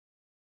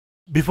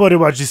Before you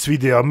watch this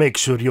video, make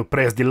sure you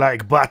press the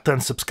like button,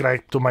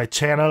 subscribe to my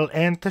channel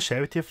and share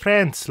with your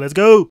friends. Let's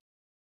go!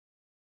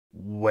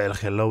 Well,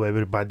 hello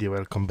everybody,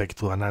 welcome back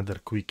to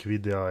another quick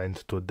video, and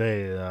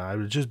today I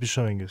will just be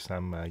showing you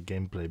some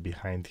gameplay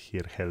behind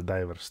here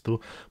Helldivers 2,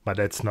 but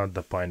that's not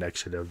the point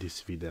actually of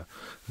this video.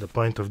 The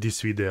point of this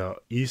video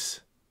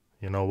is,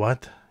 you know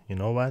what?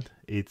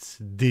 It's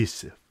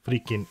this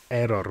freaking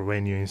error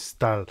when you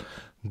install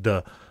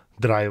the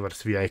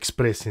drivers via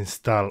express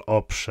install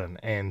option,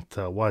 and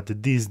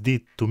what this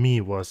did to me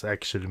was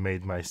actually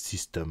made my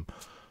system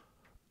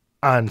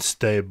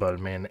unstable,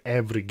 man.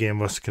 Every game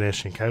was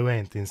crashing. I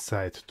went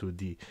inside to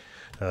the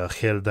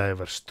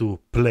Helldivers to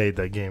play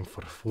the game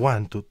for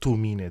 1 to 2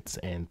 minutes,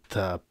 and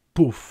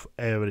poof,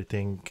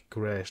 everything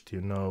crashed, you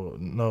know,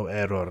 no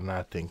error,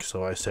 nothing.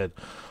 So I said,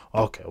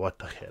 okay, what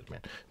the hell, man,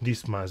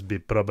 this must be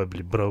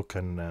probably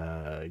broken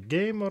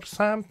game or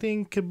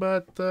something,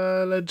 but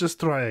let's just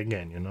try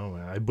again, you know.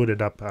 I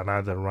booted up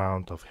another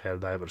round of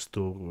Helldivers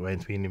 2,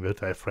 went in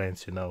with my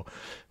friends, you know.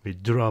 We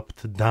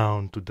dropped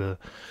down to the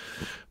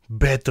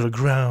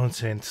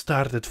battlegrounds and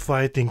started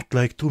fighting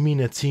like 2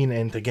 minutes in,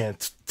 and again,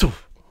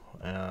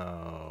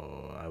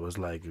 I was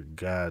like,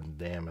 god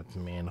damn it,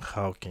 man,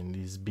 how can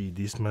this be?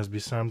 This must be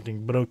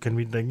something broken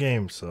with the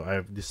game. So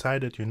I've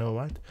decided, you know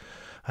what,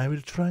 I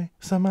will try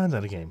some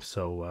other games.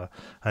 So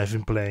I've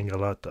been playing a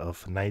lot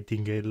of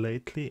Nightingale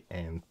lately,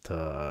 and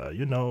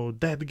you know,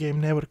 that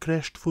game never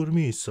crashed for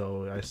me.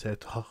 So I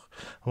said, oh,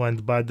 I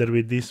won't bother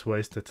with this,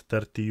 wasted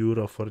 30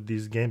 euro for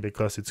this game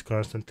because it's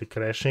constantly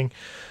crashing.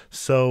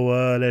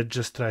 So let's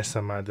just try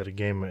some other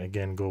game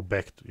again, go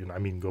back to,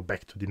 go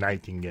back to the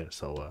Nightingale.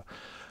 So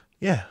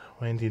yeah,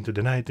 went into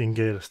the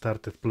Nightingale,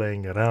 started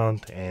playing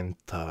around, and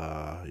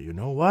you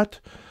know what?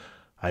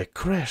 I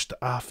crashed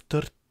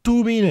after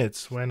 2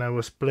 minutes when I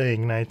was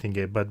playing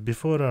Nightingale. But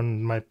before,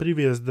 on my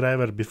previous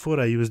driver, before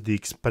I used the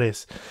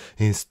express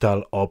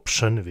install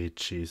option,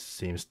 which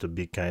seems to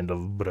be kind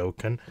of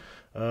broken,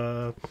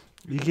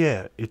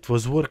 yeah, it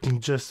was working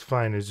just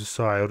fine. As you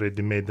saw, I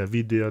already made a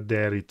video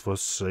there. It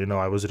was, you know,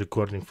 I was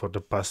recording for the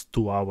past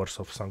 2 hours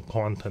of some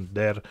content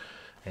there,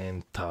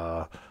 and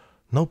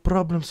no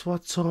problems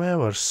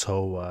whatsoever.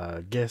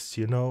 So guess,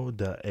 you know,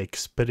 the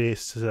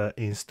express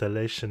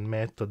installation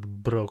method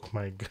broke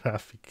my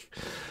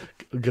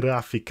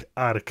graphic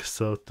arc,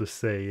 so to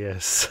say.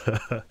 Yes.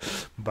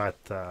 But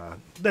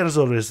there's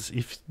always,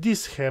 if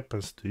this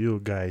happens to you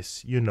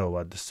guys, you know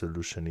what the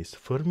solution is.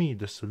 For me,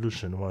 the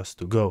solution was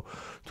to go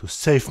to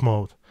safe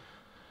mode,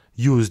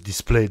 use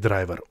display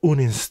driver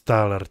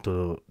uninstaller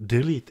to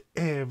delete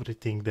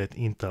everything that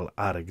Intel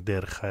Arc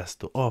there has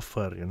to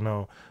offer, you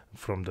know,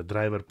 from the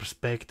driver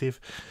perspective.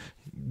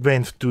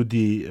 Went to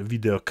the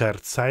video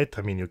card site.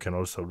 I mean, you can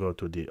also go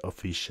to the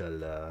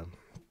official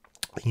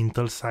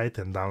Intel site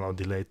and download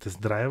the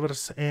latest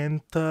drivers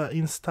and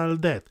install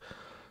that.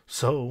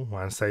 So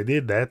once I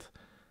did that,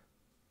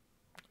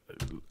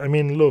 I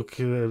mean, look,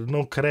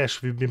 no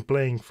crash. We've been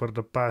playing for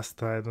the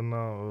past, I don't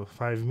know,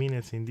 5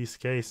 minutes in this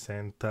case,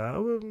 and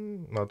well,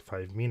 not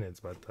 5 minutes,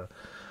 but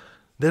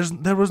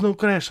there was no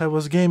crash. I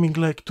was gaming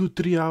like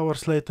 2-3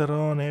 hours later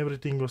on.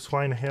 Everything was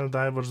fine.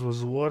 Helldivers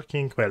was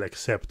working, well,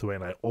 except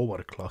when I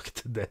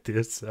overclocked. That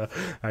is,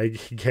 I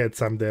had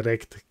some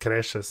direct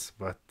crashes,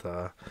 but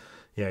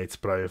yeah, it's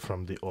probably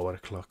from the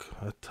overclock.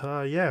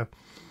 But yeah.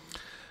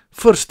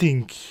 First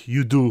thing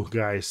you do,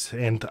 guys,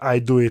 and I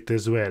do it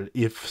as well,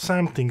 if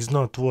something's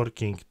not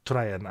working,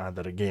 try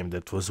another game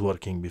that was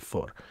working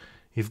before.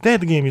 If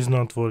that game is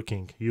not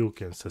working, you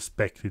can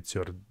suspect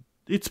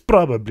it's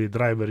probably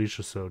driver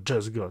issue, so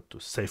just go to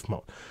safe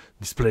mode,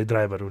 display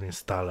driver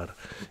uninstaller,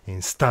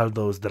 install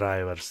those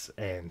drivers,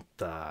 and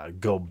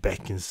go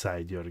back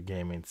inside your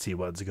game and see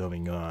what's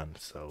going on.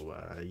 So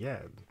yeah,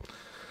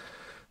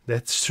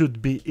 that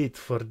should be it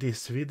for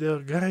this video,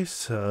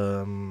 guys.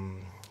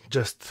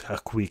 Just a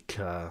quick,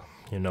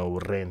 you know,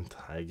 rant,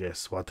 I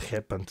guess, what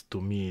happened to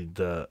me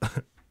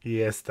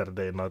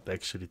yesterday, not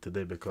actually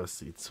today,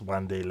 because it's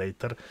 1 day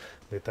later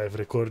that I've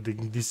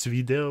recording this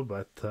video.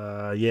 But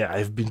yeah,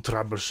 I've been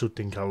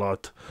troubleshooting a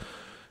lot.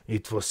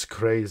 It was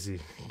crazy.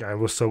 I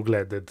was so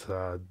glad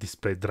that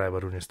display driver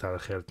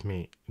uninstaller helped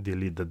me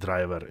delete the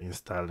driver,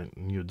 install a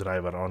new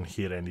driver on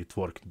here, and it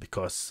worked,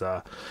 because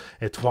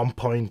at one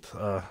point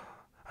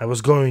I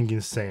was going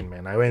insane,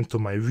 man. I went to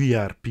my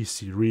VR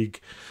PC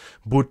rig,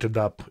 booted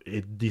up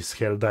this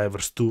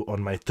Helldivers 2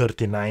 on my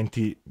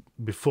 3090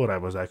 before I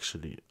was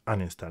actually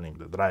uninstalling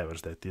the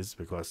drivers, that is,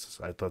 because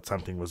I thought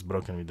something was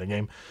broken with the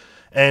game.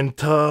 And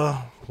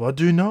what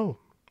do you know?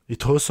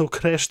 It also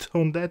crashed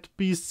on that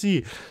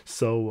PC.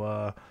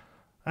 So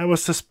I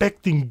was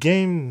suspecting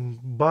game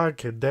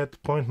bug at that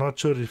point. Not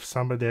sure if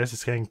somebody else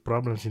is having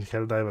problems in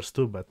Helldivers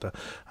 2, but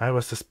I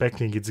was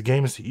suspecting it's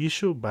game's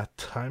issue.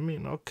 But I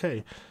mean,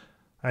 okay.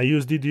 I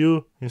used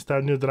DDU,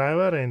 installed new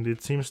driver, and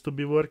it seems to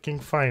be working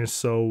fine.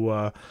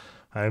 So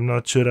I'm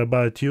not sure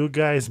about you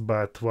guys,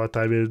 but what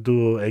I will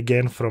do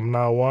again from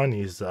now on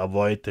is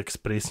avoid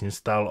express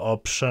install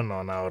option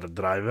on our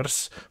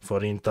drivers for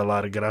Intel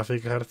R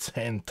graphic cards,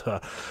 and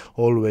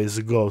always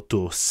go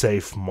to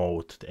safe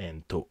mode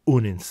and to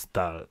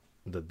uninstall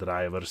the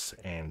drivers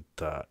and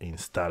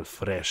install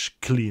fresh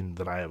clean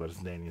drivers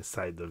then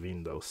inside the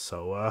Windows.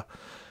 So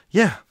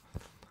yeah,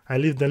 I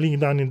leave the link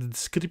down in the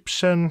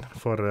description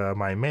for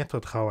my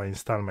method how I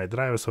install my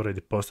drivers, already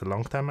posted a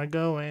long time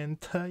ago. And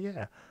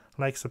yeah,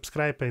 like,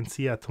 subscribe, and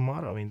see ya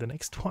tomorrow in the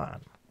next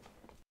one.